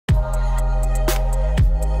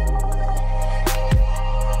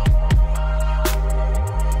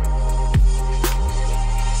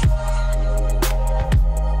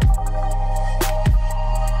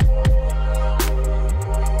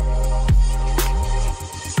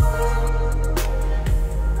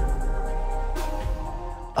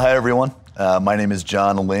Hi, everyone. My name is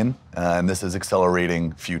John Lynn, and this is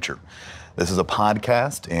Accelerating Future. This is a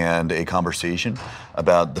podcast and a conversation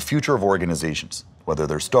about the future of organizations, whether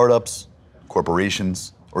they're startups,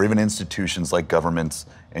 corporations, or even institutions like governments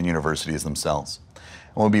and universities themselves.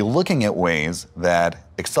 And we'll be looking at ways that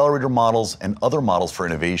accelerator models and other models for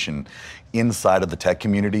innovation inside of the tech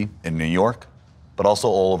community in New York, but also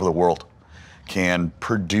all over the world, can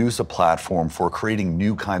produce a platform for creating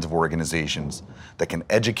new kinds of organizations that can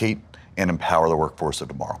educate and empower the workforce of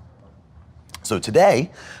tomorrow. So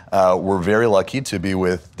today, we're very lucky to be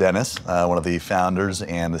with Dennis, one of the founders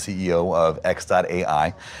and the CEO of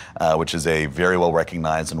X.AI, which is a very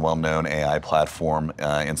well-recognized and well-known AI platform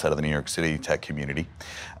inside of the New York City tech community.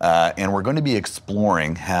 And we're going to be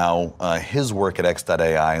exploring how his work at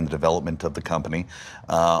X.AI and the development of the company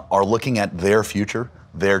are looking at their future,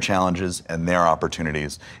 their challenges, and their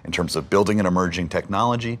opportunities in terms of building an emerging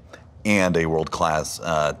technology and a world-class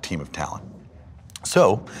team of talent.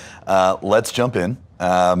 So let's jump in.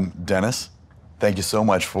 Dennis, thank you so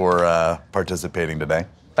much for participating today.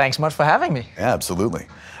 Thanks much for having me. Yeah, absolutely.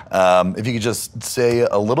 If you could just say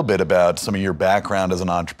a little bit about some of your background as an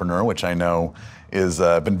entrepreneur, which I know has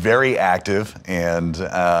been very active, and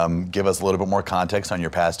give us a little bit more context on your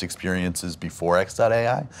past experiences before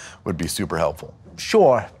X.AI would be super helpful.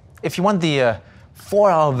 Sure. If you want the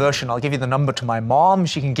 4-hour version, I'll give you the number to my mom.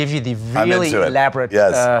 She can give you the really elaborate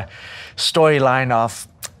storyline of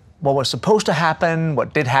what was supposed to happen,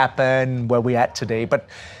 what did happen, where we're at today. But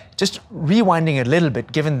just rewinding a little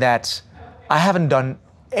bit, given that I haven't done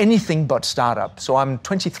anything but startup. So I'm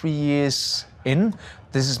 23 years in.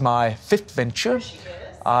 This is my 5th venture.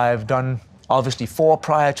 I've done obviously 4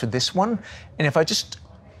 prior to this one. And if I just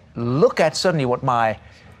look at suddenly what my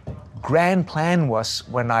grand plan was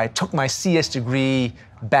when I took my CS degree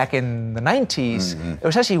back in the 90s, it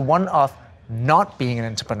was actually one of not being an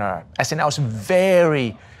entrepreneur. As in, I was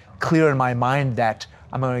very clear in my mind that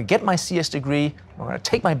I'm going to get my CS degree, I'm going to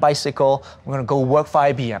take my bicycle, I'm going to go work for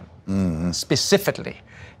IBM, specifically.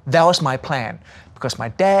 That was my plan, because my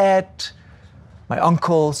dad, my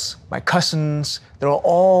uncles, my cousins, they're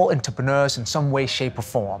all entrepreneurs in some way, shape, or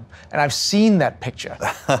form. And I've seen that picture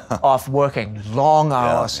of working long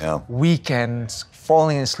hours, weekends,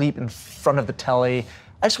 falling asleep in front of the telly.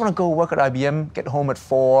 I just want to go work at IBM, get home at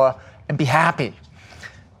 4, and be happy.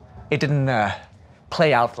 It didn't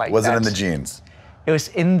play out like that. Was it in the genes? It was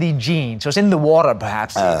in the genes. It was in the water,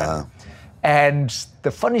 perhaps, even. And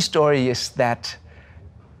the funny story is that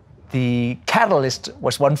the catalyst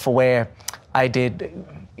was one for where I did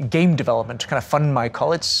game development to kind of fund my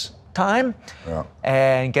college time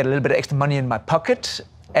and get a little bit of extra money in my pocket.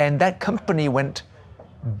 And that company went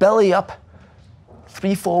belly up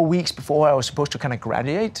 3-4 weeks before I was supposed to kind of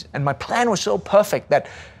graduate. And my plan was so perfect that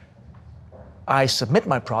I submit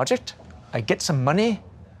my project, I get some money,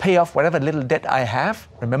 pay off whatever little debt I have.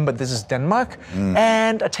 Remember, this is Denmark.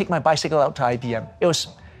 And I take my bicycle out to IBM. It was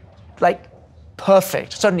like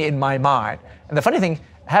perfect, suddenly in my mind. And the funny thing,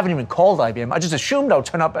 I haven't even called IBM. I just assumed I would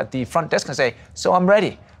turn up at the front desk and say, so I'm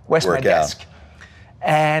ready. Where's my desk?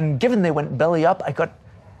 And given they went belly up, I got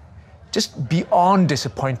just beyond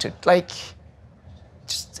disappointed, like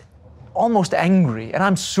just almost angry. And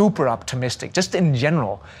I'm super optimistic, just in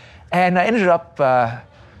general. And I ended up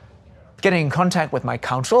getting in contact with my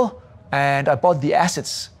counsel, and I bought the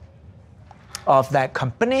assets of that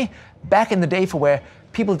company back in the day for where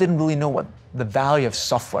people didn't really know what the value of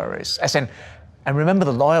software is. As in, I remember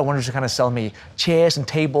the lawyer wanted to kind of sell me chairs and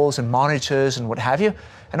tables and monitors and what have you.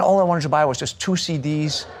 And all I wanted to buy was just 2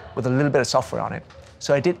 CDs with a little bit of software on it.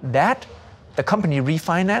 So I did that. The company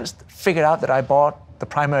refinanced, figured out that I bought the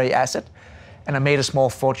primary asset, and I made a small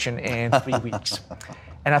fortune in 3 weeks.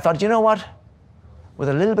 And I thought, you know what? With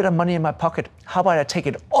a little bit of money in my pocket, how about I take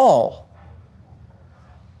it all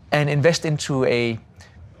and invest into a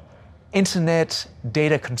internet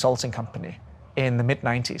data consulting company in the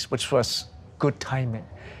mid-90s, which was good timing.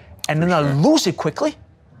 And then I lose it quickly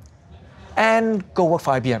and go work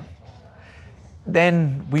for IBM.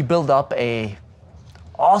 Then we built up a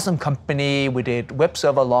awesome company. We did web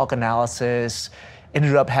server log analysis,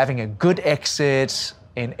 ended up having a good exit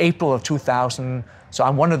in April of 2000. So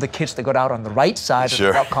I'm one of the kids that got out on the right side of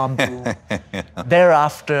the dot-com boom.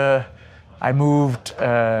 Thereafter, I moved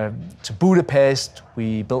to Budapest.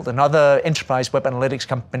 We built another enterprise web analytics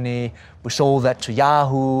company. We sold that to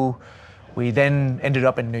Yahoo. We then ended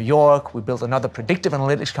up in New York. We built another predictive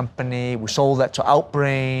analytics company. We sold that to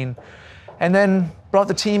Outbrain. And then brought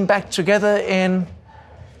the team back together in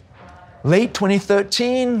late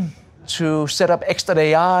 2013 to set up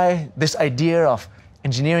X.AI, this idea of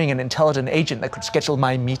engineering an intelligent agent that could schedule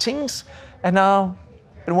my meetings. And now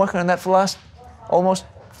been working on that for the last almost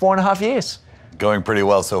 4.5 years. Going pretty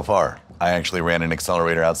well so far. I actually ran an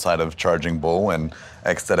accelerator outside of Charging Bull when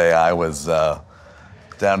X.AI was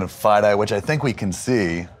down in FIDI, which I think we can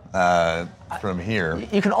see from here.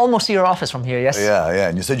 You can almost see your office from here, yes? Yeah.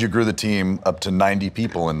 And you said you grew the team up to 90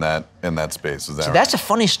 people in that space. Is that right? That's a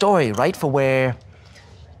funny story, right? For where,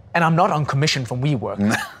 and I'm not on commission from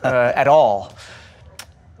WeWork at all,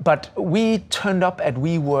 but we turned up at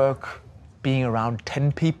WeWork being around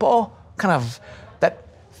 10 people, kind of that,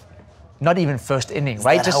 not even first inning,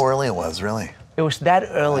 right? Is that how early it was, really? It was that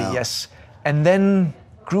early, Wow. yes. And then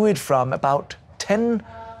grew it from about 10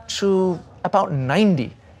 to about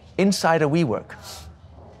 90 inside of WeWork.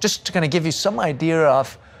 Just to kind of give you some idea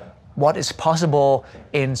of what is possible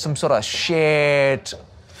in some sort of shared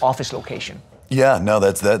office location. Yeah, no,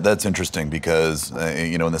 that's interesting because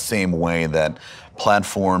in the same way that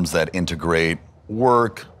platforms that integrate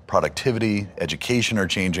work, productivity, education are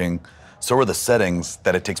changing, so are the settings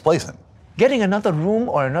that it takes place in. Getting another room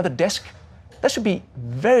or another desk, that should be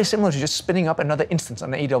very similar to just spinning up another instance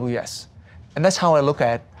on AWS. And that's how I look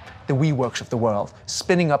at the WeWorks of the world.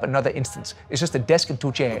 Spinning up another instance. It's just a desk and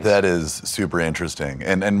 2 chairs. That is super interesting.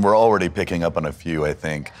 And we're already picking up on a few, I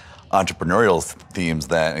think, entrepreneurial themes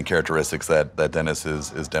and characteristics that Dennis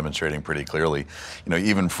is demonstrating pretty clearly.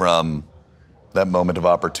 Even from that moment of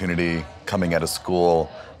opportunity coming out of school,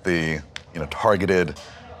 the targeted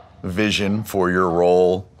vision for your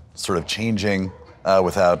role sort of changing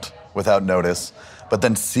without notice, but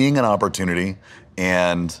then seeing an opportunity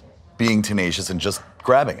and being tenacious and just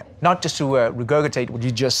grabbing it. Not just to regurgitate what you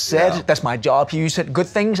just said. Yeah. That's my job. You said good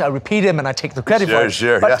things, I repeat them and I take the credit for it.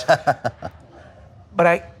 Sure. But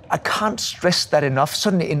I can't stress that enough,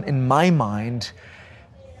 certainly in my mind,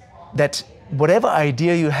 that whatever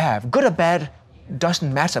idea you have, good or bad,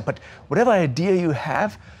 doesn't matter, but whatever idea you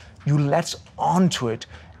have, you latch onto it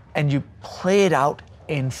and you play it out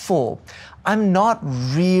in full. I'm not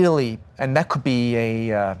really, and that could be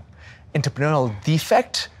a entrepreneurial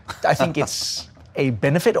defect, I think it's a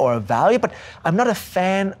benefit or a value, but I'm not a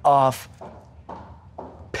fan of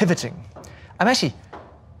pivoting. I'm actually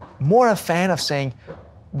more a fan of saying,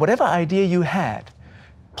 whatever idea you had,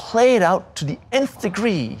 play it out to the nth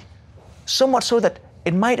degree, so much so that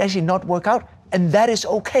it might actually not work out, and that is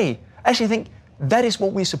okay. I actually think that is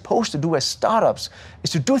what we're supposed to do as startups, is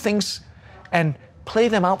to do things and play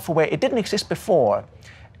them out for where it didn't exist before,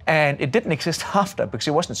 and it didn't exist after because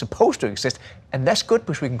it wasn't supposed to exist, and that's good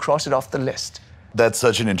because we can cross it off the list. That's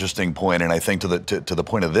such an interesting point, and I think to the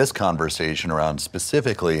point of this conversation around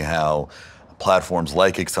specifically how platforms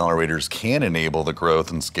like accelerators can enable the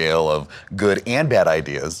growth and scale of good and bad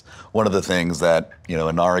ideas. One of the things that,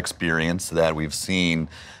 in our experience that we've seen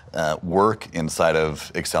work inside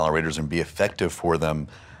of accelerators and be effective for them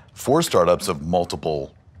for startups of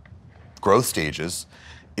multiple growth stages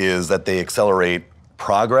is that they accelerate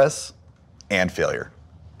progress and failure.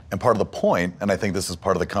 And part of the point, and I think this is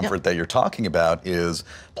part of the comfort that you're talking about, is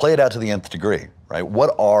play it out to the nth degree, right?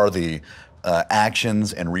 What are the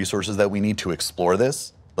actions and resources that we need to explore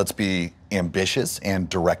this? Let's be ambitious and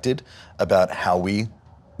directed about how we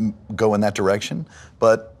go in that direction.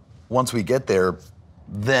 But once we get there,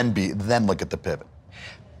 then look at the pivot.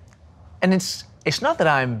 And it's not that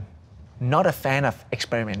I'm not a fan of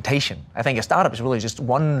experimentation. I think a startup is really just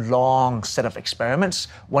one long set of experiments,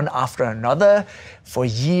 one after another, for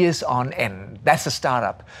years on end. That's a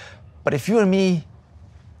startup. But if you and me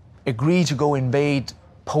agree to go invade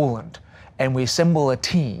Poland, and we assemble a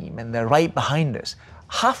team, and they're right behind us,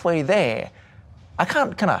 halfway there, I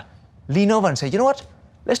can't kind of lean over and say, you know what,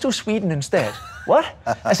 let's do Sweden instead. What?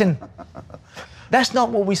 As in, that's not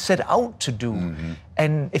what we set out to do. Mm-hmm.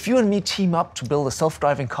 And if you and me team up to build a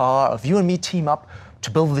self-driving car, or if you and me team up to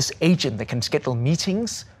build this agent that can schedule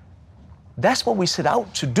meetings, that's what we set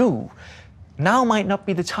out to do. Now might not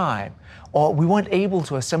be the time, or we weren't able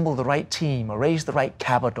to assemble the right team, or raise the right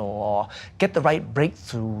capital, or get the right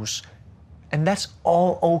breakthroughs, and that's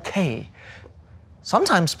all okay.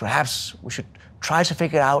 Sometimes perhaps we should try to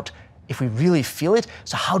figure out if we really feel it,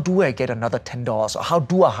 so how do I get another $10? Or how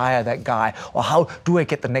do I hire that guy? Or how do I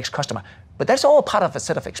get the next customer? But that's all part of a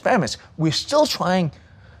set of experiments. We're still trying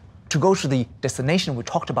to go to the destination we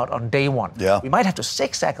talked about on day one. Yeah. We might have to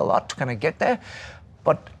zigzag a lot to kind of get there,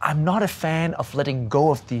 but I'm not a fan of letting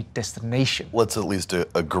go of the destination. Let's at least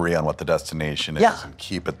agree on what the destination is and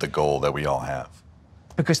keep it the goal that we all have.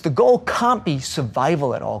 Because the goal can't be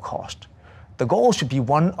survival at all cost. The goal should be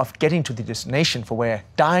one of getting to the destination for where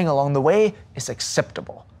dying along the way is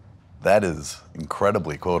acceptable. That is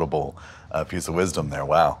incredibly quotable piece of wisdom there.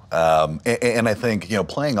 Wow. And I think,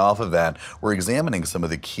 playing off of that, we're examining some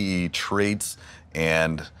of the key traits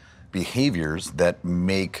and behaviors that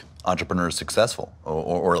make entrepreneurs successful,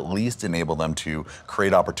 or at least enable them to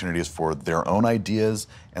create opportunities for their own ideas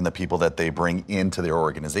and the people that they bring into their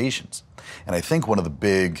organizations. And I think one of the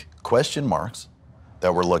big question marks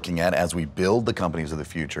that we're looking at as we build the companies of the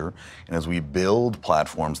future and as we build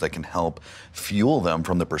platforms that can help fuel them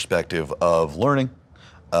from the perspective of learning,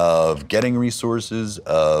 of getting resources,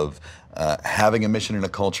 of having a mission and a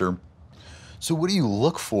culture. So what do you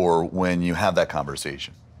look for when you have that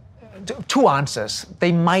conversation? Two answers.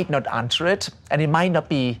 They might not answer it, and it might not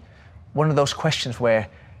be one of those questions where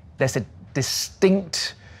there's a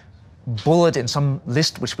distinct bullet in some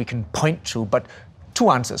list which we can point to, but two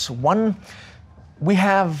answers. One, we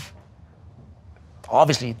have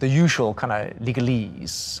obviously the usual kind of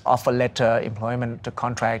legalese, offer letter, employment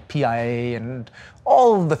contract, PIA, and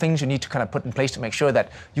all the things you need to kind of put in place to make sure that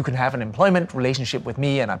you can have an employment relationship with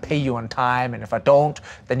me and I pay you on time, and if I don't,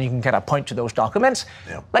 then you can kind of point to those documents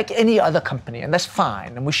like any other company, and that's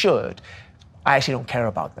fine, and we should. I actually don't care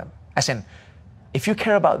about them. As in, if you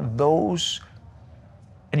care about those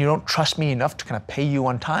and you don't trust me enough to kind of pay you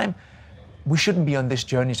on time, we shouldn't be on this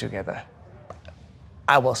journey together.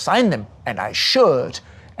 I will sign them, and I should,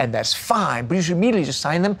 and that's fine, but you should immediately just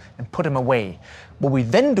sign them and put them away. What we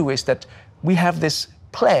then do is that we have this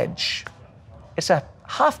pledge. It's a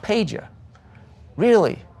half-pager,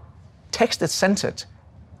 really, text-centered,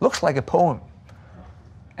 looks like a poem.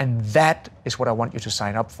 And that is what I want you to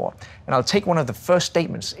sign up for. And I'll take one of the first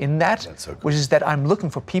statements in that, which is that I'm looking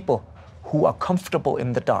for people who are comfortable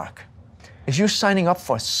in the dark. If you're signing up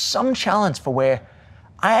for some challenge for where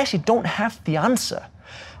I actually don't have the answer,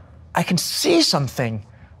 I can see something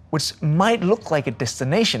which might look like a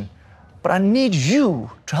destination, but I need you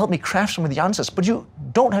to help me craft some of the answers, but you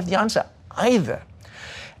don't have the answer either.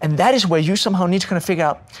 And that is where you somehow need to kind of figure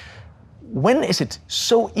out, when is it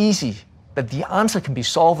so easy that the answer can be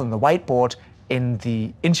solved on the whiteboard in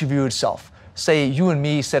the interview itself? Say you and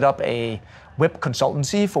me set up a web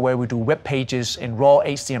consultancy for where we do web pages in raw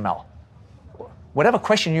HTML. Whatever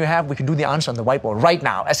question you have, we can do the answer on the whiteboard right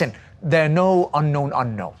now, as in, there are no unknown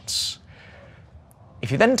unknowns.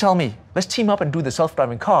 If you then tell me, let's team up and do the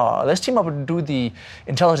self-driving car, let's team up and do the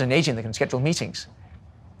intelligent agent that can schedule meetings,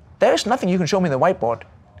 there's nothing you can show me on the whiteboard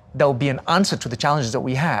that will be an answer to the challenges that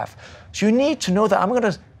we have. So you need to know that I'm going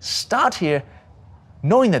to start here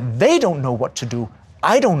knowing that they don't know what to do,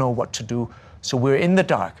 I don't know what to do, so we're in the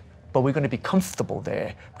dark, but we're going to be comfortable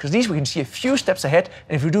there. Because at least we can see a few steps ahead,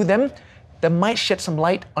 and if we do them, that might shed some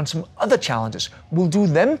light on some other challenges. We'll do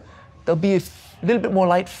them, there'll be a little bit more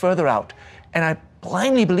light further out. And I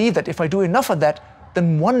blindly believe that if I do enough of that,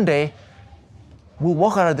 then one day we'll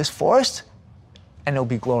walk out of this forest and it'll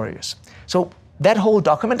be glorious. So that whole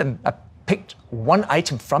document, and I picked one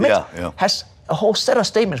item from it, has a whole set of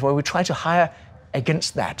statements where we try to hire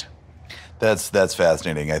against that. That's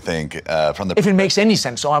fascinating, I think, from the... If it makes any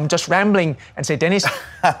sense. So I'm just rambling and say, Dennis,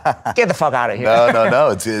 get the fuck out of here.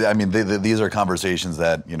 No. I mean, these are conversations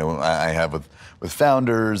that, I have with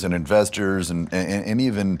founders and investors and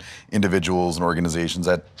even individuals and organizations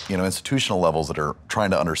at, institutional levels that are trying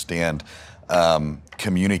to understand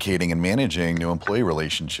communicating and managing new employee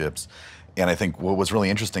relationships. And I think what was really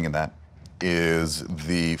interesting in that is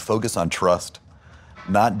the focus on trust,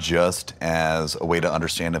 not just as a way to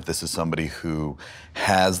understand if this is somebody who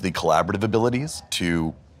has the collaborative abilities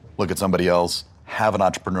to look at somebody else, have an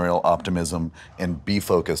entrepreneurial optimism, and be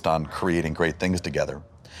focused on creating great things together,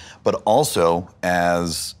 but also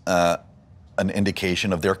as an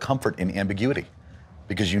indication of their comfort in ambiguity,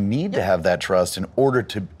 because you need to have that trust in order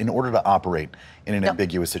to operate in an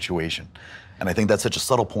ambiguous situation. And I think that's such a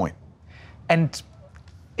subtle point. And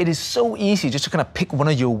it is so easy just to kind of pick one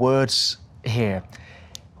of your words here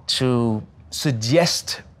to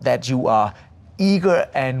suggest that you are eager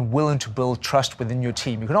and willing to build trust within your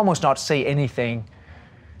team. You can almost not say anything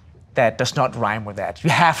that does not rhyme with that. You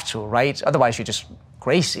have to, right? Otherwise you're just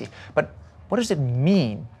crazy. But what does it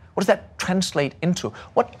mean? What does that translate into?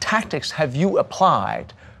 What tactics have you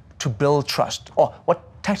applied to build trust? Or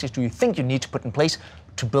what tactics do you think you need to put in place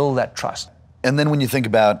to build that trust? And then when you think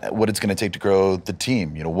about what it's going to take to grow the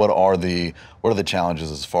team, what are the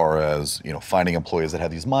challenges as far as finding employees that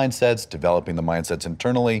have these mindsets, developing the mindsets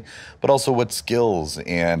internally, but also what skills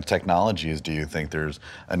and technologies do you think there's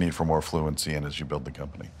a need for more fluency in as you build the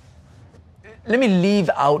company? Let me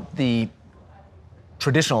leave out the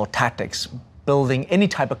traditional tactics, building any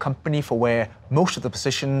type of company for where most of the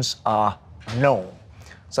positions are known.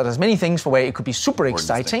 So there's many things for where it could be super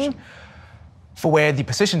exciting, for where the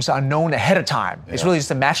positions are known ahead of time. It's really just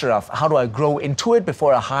a matter of how do I grow into it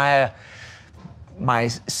before I hire my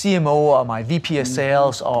CMO or my VP of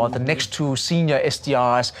sales or the next two senior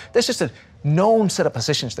SDRs. There's just a known set of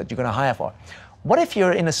positions that you're going to hire for. What if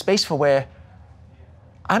you're in a space for where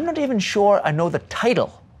I'm not even sure I know the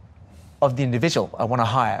title of the individual I want to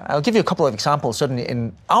hire? I'll give you a couple of examples, certainly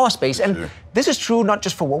in our space. And sure. This is true not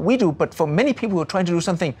just for what we do, but for many people who are trying to do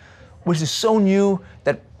something which is so new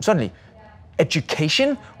that suddenly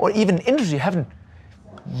education or even industry haven't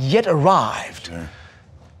yet arrived. Sure.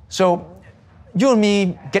 So you and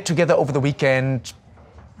me get together over the weekend,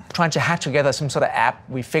 trying to hack together some sort of app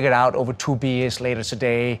we figured out over 2 beers later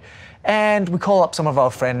today, and we call up some of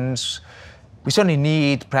our friends. We certainly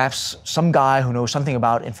need perhaps some guy who knows something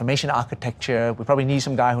about information architecture. We probably need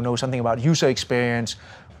some guy who knows something about user experience.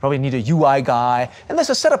 We probably need a UI guy. And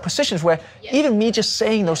there's a set of positions where even me just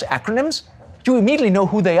saying those acronyms, you immediately know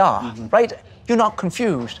who they are, right? You're not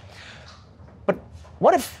confused. But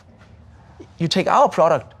what if you take our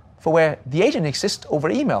product for where the agent exists over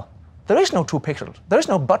email? There is no 2 pixels. There is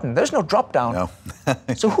no button. There is no drop down. No.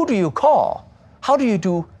 So who do you call? How do you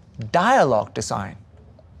do dialogue design?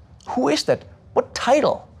 Who is that? What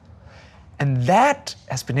title? And that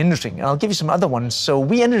has been interesting. And I'll give you some other ones. So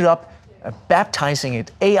we ended up baptizing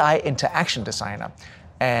it AI Interaction Designer.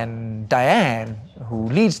 And Diane, who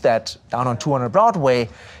leads that down on 200 Broadway,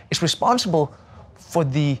 is responsible for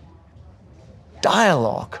the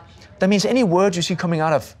dialogue. That means any words you see coming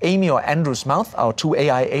out of Amy or Andrew's mouth, our 2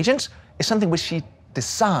 AI agents, is something which she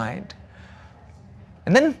designed.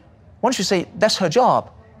 And then once you say that's her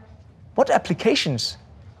job, what applications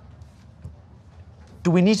do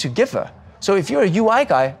we need to give her? So if you're a UI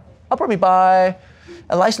guy, I'll probably buy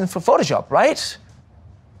a license for Photoshop, right?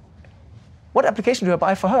 What application do I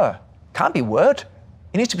buy for her? Can't be Word.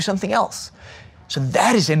 It needs to be something else. So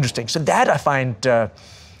that is interesting. So that I find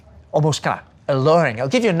almost kind of alluring. I'll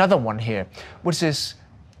give you another one here, which is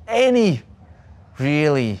any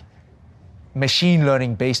really machine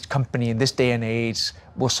learning based company in this day and age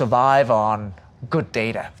will survive on good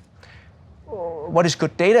data. What is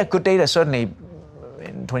good data? Good data certainly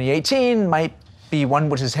in 2018 might be one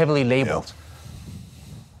which is heavily labeled. Yeah.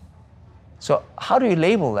 So how do you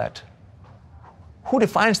label that? Who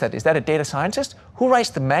defines that? Is that a data scientist? Who writes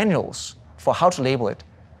the manuals for how to label it?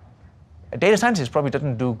 A data scientist probably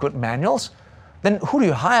doesn't do good manuals. Then who do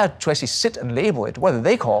you hire to actually sit and label it? What are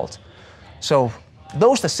they called? So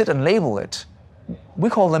those that sit and label it, we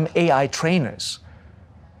call them AI trainers.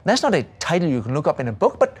 That's not a title you can look up in a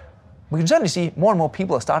book, but we can certainly see more and more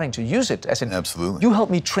people are starting to use it as in, absolutely, you help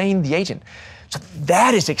me train the agent. So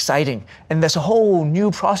that is exciting. And there's a whole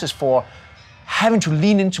new process for having to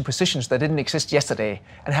lean into positions that didn't exist yesterday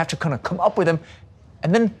and have to kind of come up with them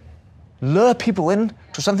and then lure people in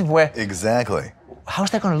to something where, exactly, how's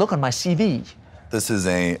that going to look on my CV? This is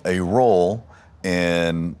a role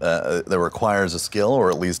in that requires a skill, or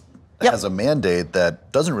at least has a mandate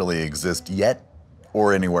that doesn't really exist yet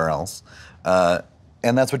or anywhere else.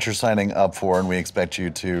 And that's what you're signing up for, and we expect you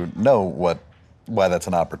to know why that's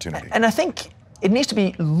an opportunity. And I think it needs to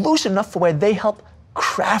be loose enough for where they help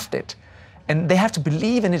craft it. And they have to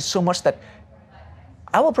believe in it so much that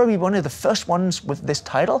I will probably be one of the first ones with this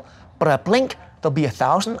title, but I blink, there'll be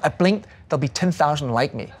 1,000. I blink, there'll be 10,000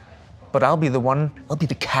 like me. But I'll be the one, I'll be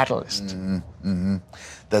the catalyst. Mm-hmm. Mm-hmm.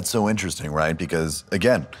 That's so interesting, right? Because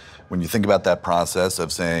again, when you think about that process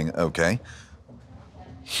of saying, okay,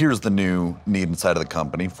 here's the new need inside of the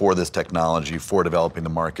company for this technology, for developing the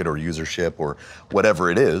market or usership or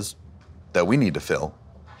whatever it is that we need to fill.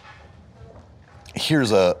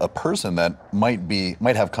 Here's a person that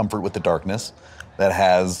might have comfort with the darkness, that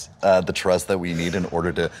has the trust that we need in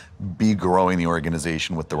order to be growing the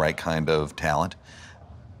organization with the right kind of talent.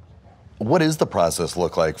 What does the process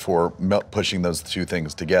look like for pushing those two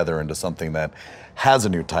things together into something that has a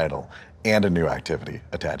new title and a new activity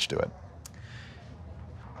attached to it?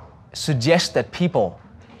 Suggest that people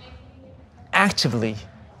actively,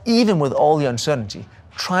 even with all the uncertainty,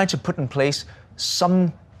 try to put in place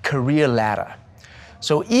some career ladder.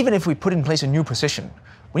 So even if we put in place a new position,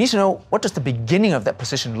 we need to know what does the beginning of that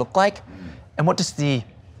position look like and what does the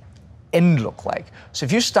end look like. So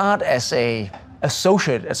if you start as an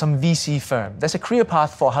associate at some VC firm, there's a career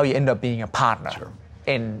path for how you end up being a partner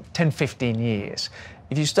in 10, 15 years.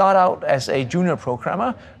 If you start out as a junior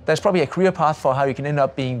programmer, there's probably a career path for how you can end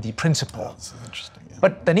up being the principal. That's interesting. Yeah.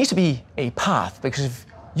 But there needs to be a path, because if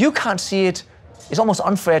you can't see it, it's almost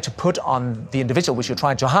unfair to put on the individual which you're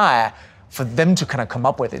trying to hire for them to kind of come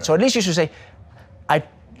up with it. So at least you should say,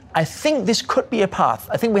 I think this could be a path.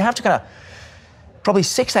 I think we have to kind of probably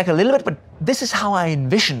zigzag a little bit, but this is how I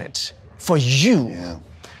envision it for you. Yeah.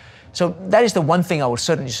 So that is the one thing I would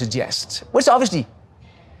certainly suggest, which obviously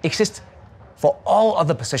exists for all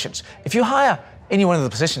other positions. If you hire any one of the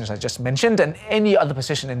positions I just mentioned and any other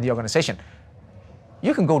position in the organization,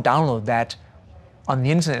 you can go download that on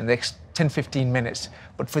the internet in the next 10, 15 minutes.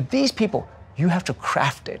 But for these people, you have to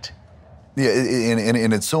craft it. Yeah,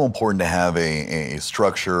 and it's so important to have a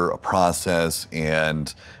structure, a process,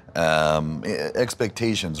 and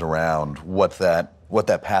expectations around what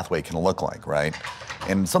that pathway can look like, right?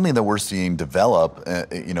 And something that we're seeing develop,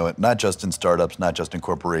 not just in startups, not just in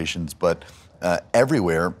corporations, but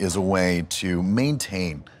everywhere, is a way to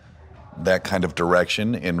maintain that kind of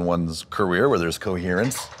direction in one's career where there's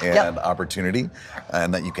coherence and opportunity,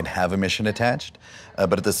 and that you can have a mission attached,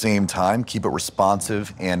 but at the same time keep it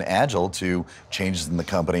responsive and agile to changes in the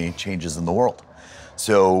company, changes in the world.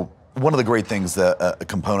 So one of the great things,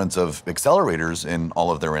 components of accelerators in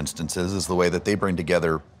all of their instances, is the way that they bring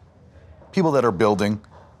together people that are building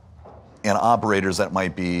and operators that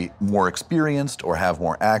might be more experienced or have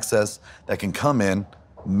more access, that can come in,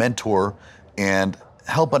 mentor, and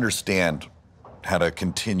help understand how to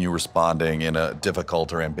continue responding in a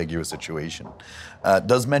difficult or ambiguous situation.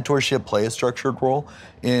 Does mentorship play a structured role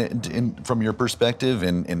from your perspective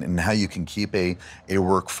in how you can keep a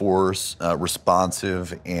workforce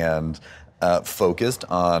responsive and focused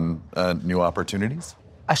on new opportunities?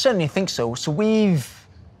 I certainly think so. So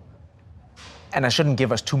and I shouldn't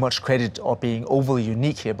give us too much credit or being overly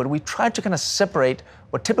unique here, but we tried to kind of separate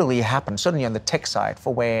what typically happens, certainly on the tech side,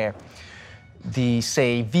 for where the,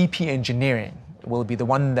 say, VP engineering will be the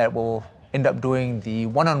one that will end up doing the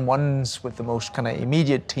one-on-ones with the most kind of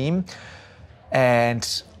immediate team,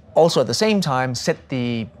 and also at the same time set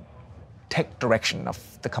the tech direction of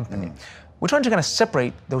the company. We're trying to kind of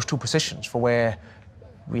separate those two positions for where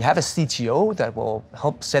we have a CTO that will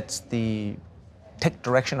help set the tech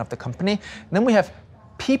direction of the company, and then we have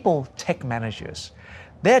people tech managers.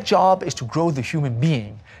 Their job is to grow the human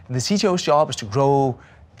being, and the CTO's job is to grow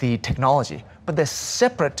the technology, but they're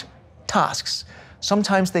separate tasks.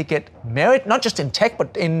 Sometimes they get merit, not just in tech,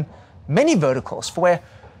 but in many verticals, for where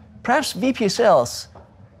perhaps VP of sales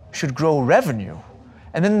should grow revenue,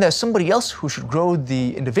 and then there's somebody else who should grow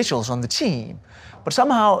the individuals on the team. But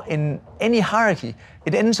somehow in any hierarchy,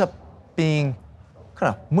 it ends up being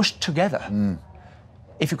kind of mushed together.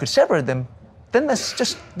 If you could separate them, then there's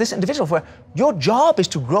just this individual where your job is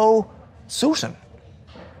to grow Susan.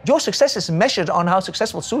 Your success is measured on how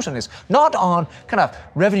successful Susan is, not on kind of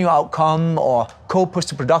revenue outcome or code push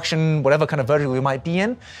to production, whatever kind of vertical we might be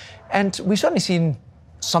in. And we've certainly seen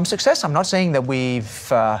some success. I'm not saying that we've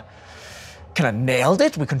kind of nailed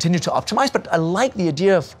it. We continue to optimize, but I like the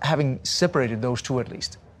idea of having separated those two at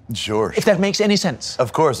least. Sure. If that makes any sense.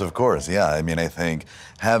 Of course, yeah. I mean, I think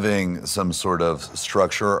having some sort of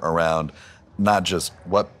structure around not just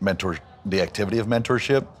the activity of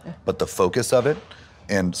mentorship, but the focus of it,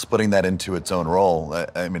 and splitting that into its own role,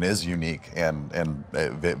 I mean, is unique and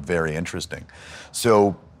very interesting.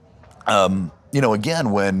 So,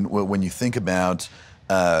 again, when you think about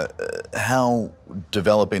how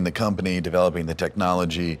developing the company, developing the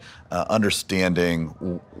technology, understanding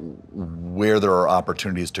where there are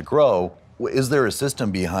opportunities to grow, is there a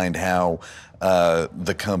system behind how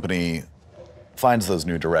the company finds those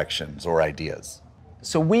new directions or ideas?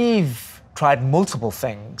 So we've tried multiple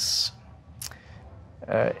things,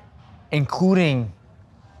 including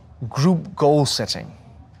group goal setting,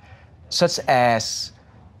 such as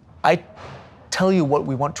I tell you what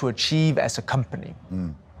we want to achieve as a company,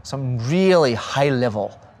 some really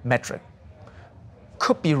high-level metric.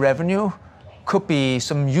 Could be revenue, could be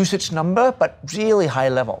some usage number, but really high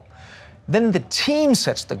level. Then the team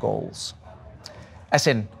sets the goals. As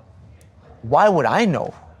in, why would I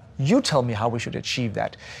know? You tell me how we should achieve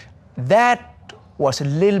that. That was a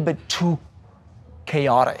little bit too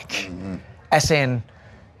chaotic. As in,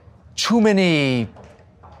 too many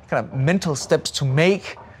kind of mental steps to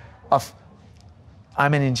make of,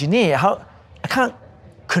 I'm an engineer, how I can't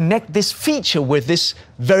connect this feature with this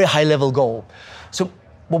very high level goal. So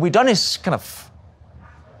what we've done is kind of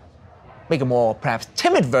make a more perhaps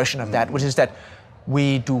timid version of that, which is that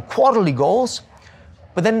we do quarterly goals,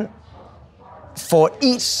 but then for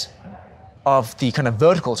each of the kind of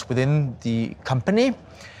verticals within the company,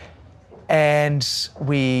 and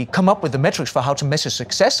we come up with the metrics for how to measure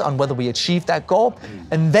success on whether we achieve that goal,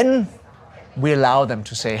 and then we allow them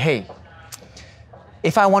to say, hey,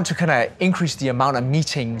 if I want to kind of increase the amount of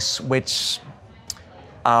meetings which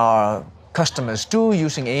our customers do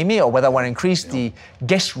using Amy, or whether I want to increase the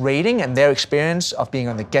guest rating and their experience of being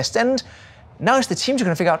on the guest end, now it's the teams are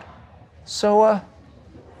going to figure out, so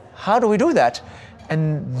how do we do that?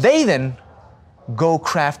 And they then go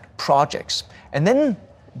craft projects. And then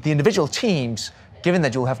the individual teams given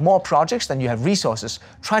that you'll have more projects than you have resources,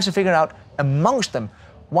 try to figure out amongst them,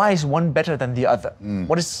 why is one better than the other?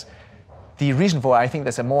 What is the reason for it? I think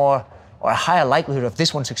there's a more or a higher likelihood of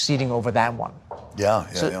this one succeeding over that one.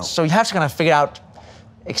 So you have to kind of figure out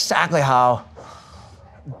exactly how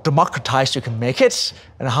democratized you can make it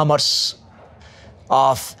and how much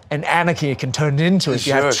of an anarchy it can turn into if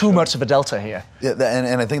you have too much of a delta here. Yeah,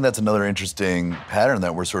 and I think that's another interesting pattern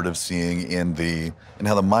that we're sort of seeing in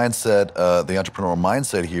how the mindset, the entrepreneurial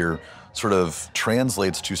mindset here sort of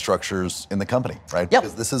translates to structures in the company, right? Yep.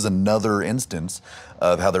 Because this is another instance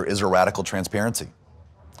of how there is a radical transparency,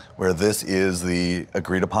 where this is the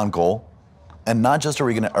agreed upon goal, and not just are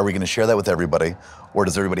we gonna share that with everybody, or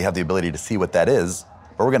does everybody have the ability to see what that is,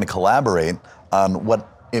 but we're gonna collaborate on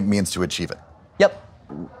what it means to achieve it. Yep.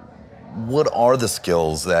 What are the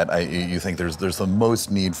skills that you think there's the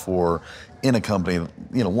most need for in a company,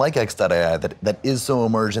 like X.AI that is so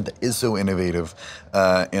emergent, that is so innovative,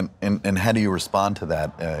 and how do you respond to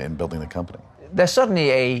that in building the company? There's certainly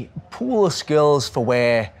a pool of skills for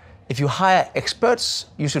where if you hire experts,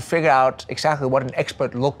 you should figure out exactly what an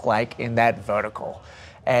expert look like in that vertical.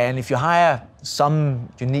 And if you hire some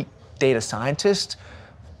unique data scientist,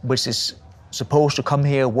 which is supposed to come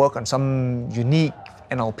here, work on some unique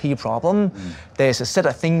NLP problem, there's a set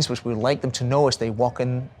of things which we would like them to know as they walk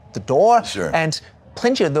in the door. Sure. And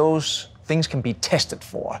plenty of those things can be tested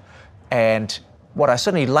for. And what I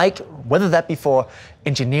certainly like, whether that be for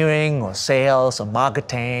engineering or sales or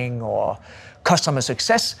marketing or customer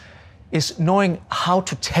success, is knowing how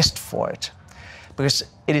to test for it. Because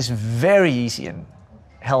it is very easy, and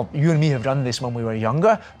hell, you and me have done this when we were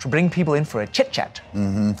younger, to bring people in for a chit-chat.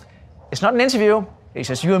 It's not an interview, it's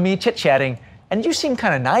just you and me chit-chatting, and you seem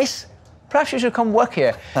kind of nice. Perhaps you should come work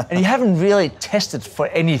here. And you haven't really tested for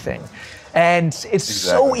anything. And it's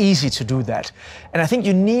so easy to do that. And I think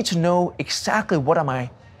you need to know exactly what am I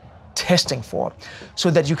testing for,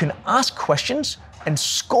 so that you can ask questions and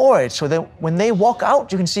score it, so that when they walk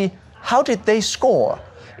out, you can see, how did they score?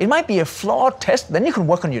 It might be a flawed test, then you can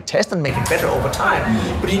work on your test and make it better over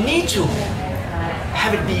time. But you need to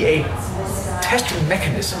have it be a testing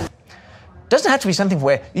mechanism. It doesn't have to be something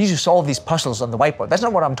where you need to solve these puzzles on the whiteboard. That's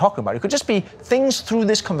not what I'm talking about. It could just be things through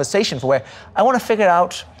this conversation for where I want to figure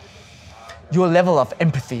out your level of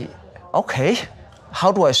empathy. Okay,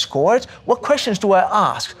 how do I score it? What questions do I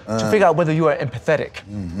ask to figure out whether you are empathetic?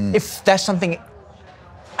 If that's something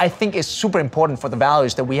I think is super important for the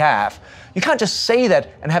values that we have. You can't just say that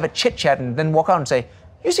and have a chit-chat and then walk out and say,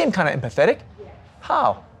 you seem kind of empathetic.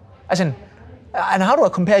 How? As in, and how do I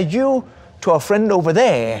compare you to a friend over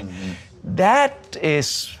there? That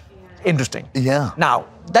is interesting. Yeah. Now,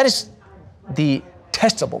 that is the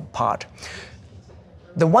testable part.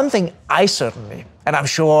 The one thing I certainly, and I'm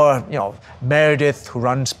sure, Meredith, who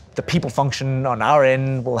runs the people function on our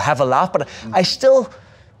end, will have a laugh, but I still,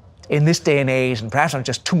 in this day and age, and perhaps I'm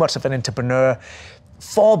just too much of an entrepreneur,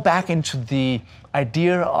 fall back into the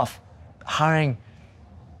idea of hiring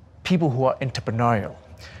people who are entrepreneurial.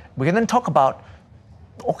 We can then talk about,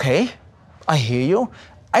 okay, I hear you.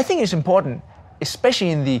 I think it's important,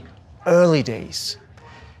 especially in the early days,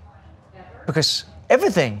 because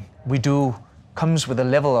everything we do comes with a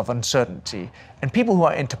level of uncertainty, and people who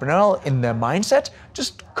are entrepreneurial in their mindset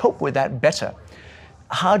just cope with that better.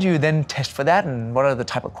 How do you then test for that, and what are the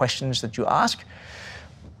type of questions that you ask?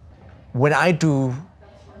 When I do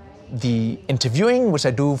the interviewing, which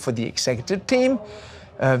I do for the executive team,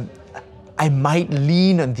 I might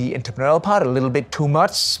lean on the entrepreneurial part a little bit too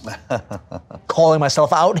much, calling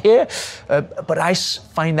myself out here, but I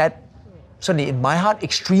find that, certainly in my heart,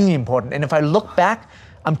 extremely important. And if I look back,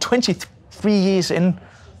 I'm 23 years in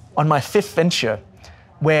on my 5th venture,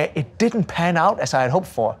 where it didn't pan out as I had hoped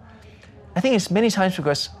for. I think it's many times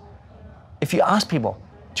because if you ask people,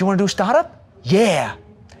 do you want to do a startup? Yeah.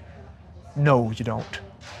 No, you don't.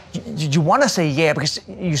 You want to say yeah because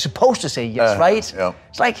you're supposed to say yes, right? Yeah.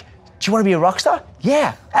 It's like, do you want to be a rock star?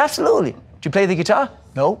 Yeah, absolutely. Do you play the guitar?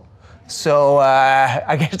 No. So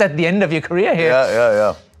I guess that's the end of your career here.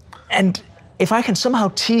 Yeah. And if I can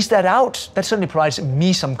somehow tease that out, that certainly provides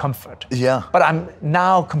me some comfort. Yeah. But I'm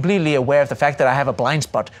now completely aware of the fact that I have a blind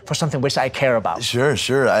spot for something which I care about.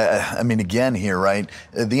 Sure. I mean, again here, right?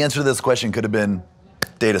 The answer to this question could have been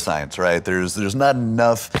data science, right? There's not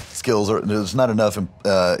enough skills, or there's not enough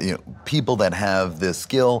people that have this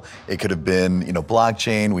skill. It could have been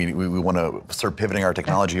blockchain. We want to start pivoting our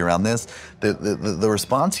technology around this. The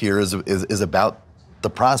response here is about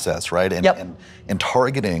the process, right? And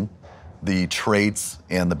targeting the traits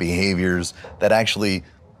and the behaviors that actually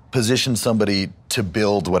position somebody to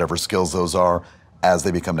build whatever skills those are as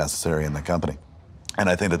they become necessary in the company. And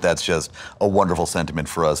I think that that's just a wonderful sentiment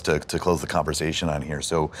for us to close the conversation on here.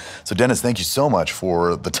 So Dennis, thank you so much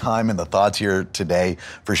for the time and the thoughts here today,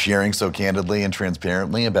 for sharing so candidly and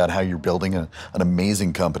transparently about how you're building an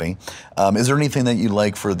amazing company. Is there anything that you'd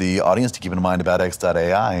like for the audience to keep in mind about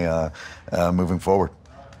X.AI moving forward?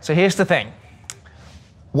 So here's the thing.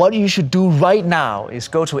 What you should do right now is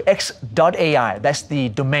go to X.AI. That's the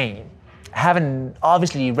domain. Haven't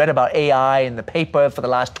obviously read about AI in the paper for the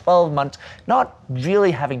last 12 months, not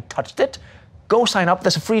really having touched it. Go sign up,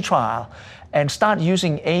 there's a free trial, and start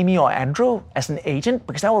using Amy or Andrew as an agent,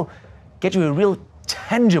 because that will get you a real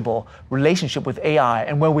tangible relationship with AI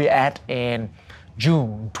and where we're at in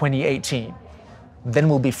June 2018. Then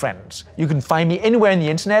we'll be friends. You can find me anywhere on the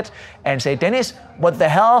internet and say, Dennis, what the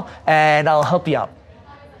hell? And I'll help you out.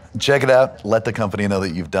 Check it out. Let the company know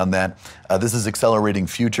that you've done that. This is Accelerating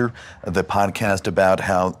Future, the podcast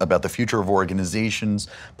about the future of organizations,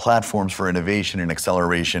 platforms for innovation and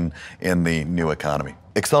acceleration in the new economy.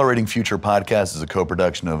 Accelerating Future podcast is a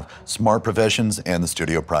co-production of Smart Professions and the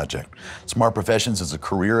Studio Project. Smart Professions is a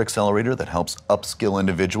career accelerator that helps upskill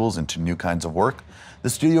individuals into new kinds of work. The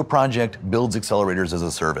Studio Project builds accelerators as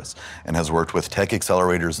a service and has worked with tech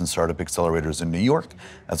accelerators and startup accelerators in New York,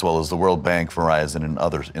 as well as the World Bank, Verizon, and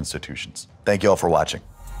other institutions. Thank you all for watching.